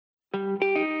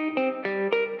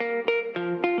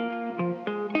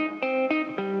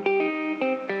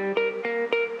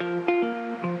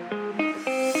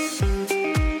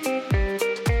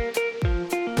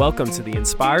Welcome to the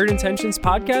Inspired Intentions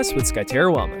podcast with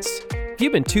Skyterra Wellness. If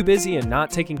you've been too busy and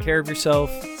not taking care of yourself,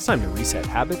 it's time to reset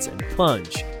habits and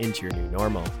plunge into your new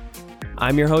normal.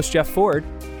 I'm your host, Jeff Ford,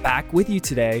 back with you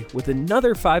today with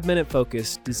another 5-minute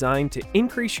focus designed to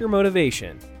increase your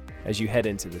motivation as you head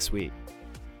into this week.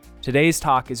 Today's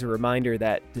talk is a reminder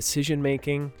that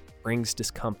decision-making brings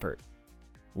discomfort.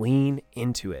 Lean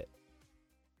into it.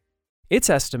 It's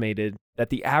estimated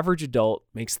that the average adult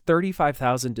makes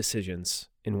 35,000 decisions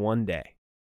in one day.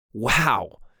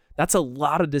 Wow, that's a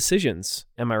lot of decisions,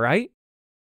 am I right?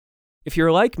 If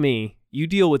you're like me, you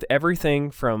deal with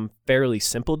everything from fairly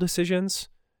simple decisions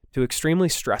to extremely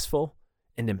stressful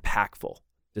and impactful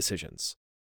decisions.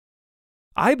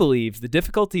 I believe the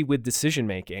difficulty with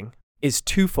decision-making is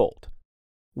twofold.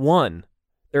 One,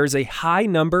 there is a high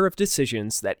number of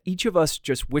decisions that each of us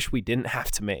just wish we didn't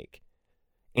have to make.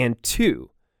 And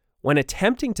two, when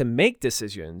attempting to make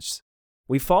decisions,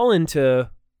 we fall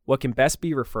into what can best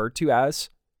be referred to as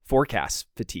forecast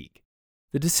fatigue.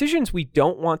 The decisions we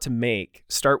don't want to make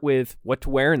start with what to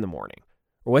wear in the morning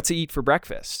or what to eat for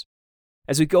breakfast.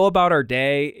 As we go about our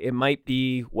day, it might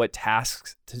be what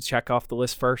tasks to check off the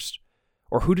list first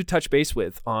or who to touch base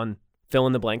with on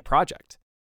fill-in-the-blank project.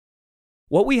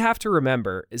 What we have to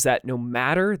remember is that no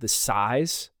matter the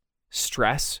size,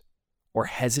 stress, or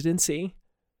hesitancy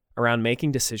around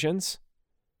making decisions,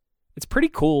 it's pretty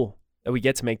cool that we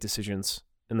get to make decisions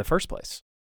in the first place.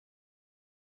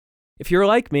 If you're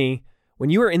like me, when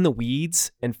you are in the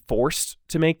weeds and forced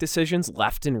to make decisions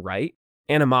left and right,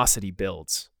 animosity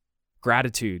builds,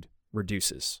 gratitude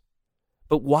reduces.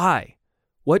 But why?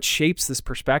 What shapes this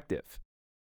perspective?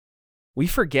 We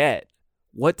forget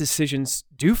what decisions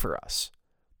do for us.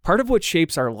 Part of what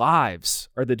shapes our lives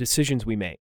are the decisions we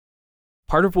make.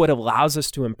 Part of what allows us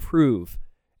to improve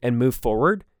and move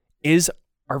forward is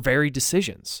our very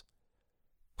decisions.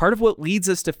 Part of what leads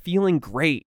us to feeling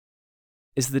great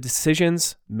is the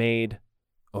decisions made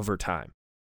over time.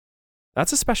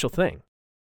 That's a special thing.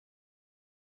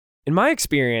 In my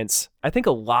experience, I think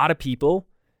a lot of people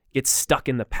get stuck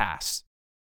in the past.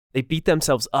 They beat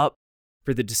themselves up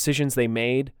for the decisions they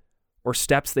made or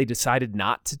steps they decided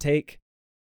not to take.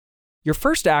 Your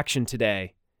first action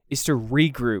today is to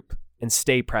regroup and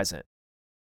stay present.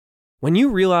 When you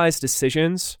realize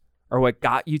decisions are what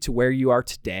got you to where you are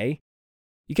today,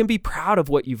 you can be proud of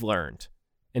what you've learned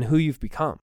and who you've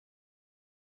become.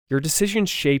 Your decisions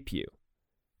shape you.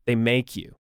 They make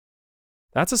you.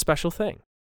 That's a special thing.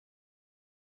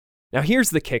 Now here's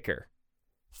the kicker: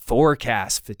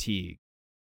 forecast fatigue.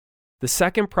 The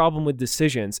second problem with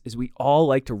decisions is we all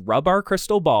like to rub our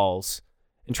crystal balls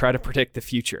and try to predict the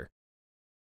future.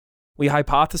 We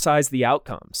hypothesize the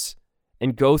outcomes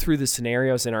and go through the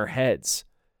scenarios in our heads,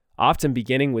 often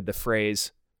beginning with the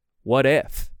phrase, "What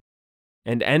if?"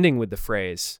 and ending with the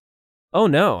phrase, "Oh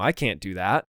no, I can't do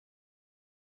that."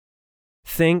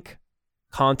 Think,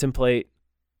 contemplate,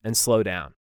 and slow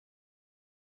down.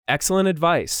 Excellent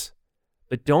advice,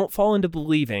 but don't fall into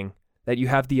believing that you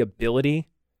have the ability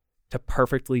to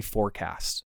perfectly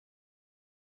forecast.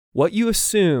 What you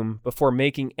assume before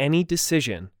making any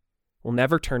decision will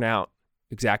never turn out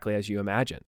exactly as you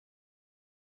imagine.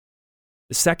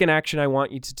 The second action I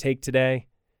want you to take today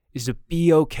is to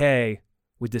be okay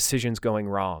with decisions going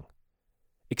wrong.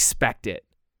 Expect it.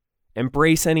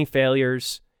 Embrace any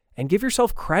failures and give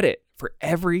yourself credit for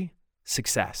every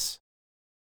success.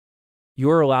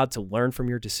 You are allowed to learn from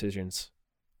your decisions.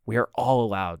 We are all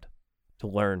allowed to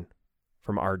learn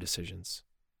from our decisions.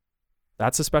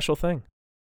 That's a special thing.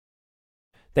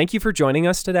 Thank you for joining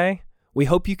us today. We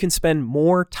hope you can spend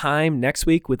more time next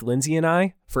week with Lindsay and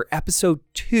I for episode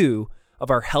 2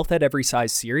 of our Health at Every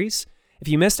Size series. If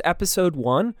you missed episode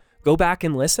 1, go back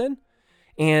and listen.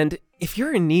 And if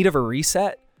you're in need of a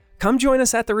reset, come join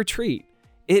us at the retreat.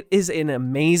 It is an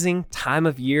amazing time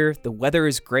of year. The weather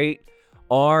is great.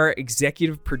 Our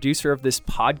executive producer of this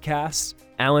podcast,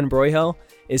 Alan Broyhill,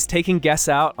 is taking guests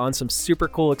out on some super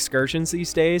cool excursions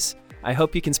these days. I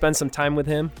hope you can spend some time with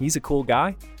him. He's a cool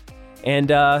guy. And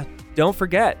don't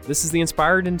forget, this is the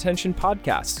Inspired Intention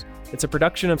podcast. It's a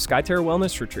production of Skyterra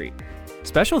Wellness Retreat.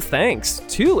 Special thanks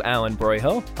to Alan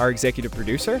Broyhill, our executive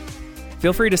producer.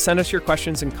 Feel free to send us your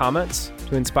questions and comments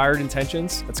to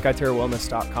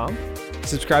inspiredintentions@skyterrawellness.com.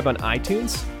 Subscribe on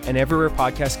iTunes and everywhere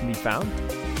podcasts can be found.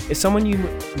 If someone you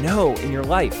know in your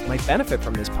life might benefit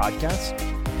from this podcast,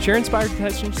 share Inspired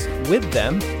Intentions with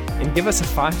them and give us a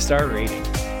 5-star rating.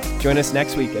 Join us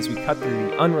next week as we cut through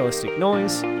the unrealistic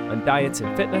noise on diets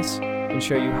and fitness and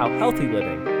show you how healthy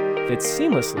living fits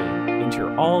seamlessly into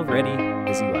your already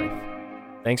busy life.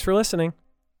 Thanks for listening.